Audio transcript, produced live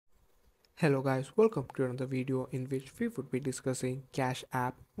Hello guys, welcome to another video in which we would be discussing Cash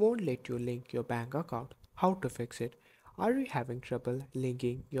app won't let you link your bank account. How to fix it? Are you having trouble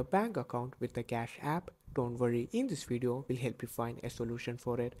linking your bank account with the Cash app? Don't worry, in this video we'll help you find a solution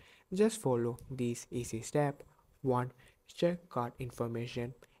for it. Just follow these easy steps. 1. Check card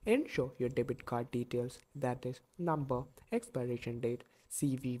information. Ensure your debit card details, that is number, expiration date,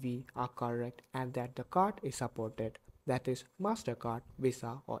 CVV are correct and that the card is supported, that is MasterCard,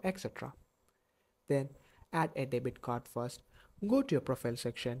 Visa or etc. Then add a debit card first. Go to your profile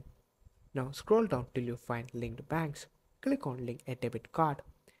section. Now scroll down till you find linked banks. Click on link a debit card.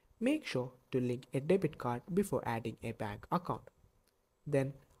 Make sure to link a debit card before adding a bank account.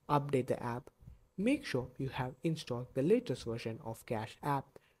 Then update the app. Make sure you have installed the latest version of Cash app.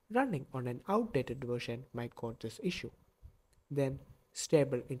 Running on an outdated version might cause this issue. Then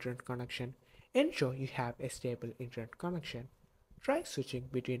stable internet connection. Ensure you have a stable internet connection. Try switching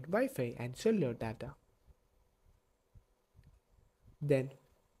between Wi-Fi and cellular data. Then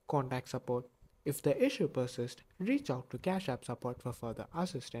contact support. If the issue persists, reach out to Cash App support for further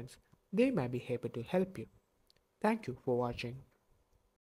assistance. They may be able to help you. Thank you for watching.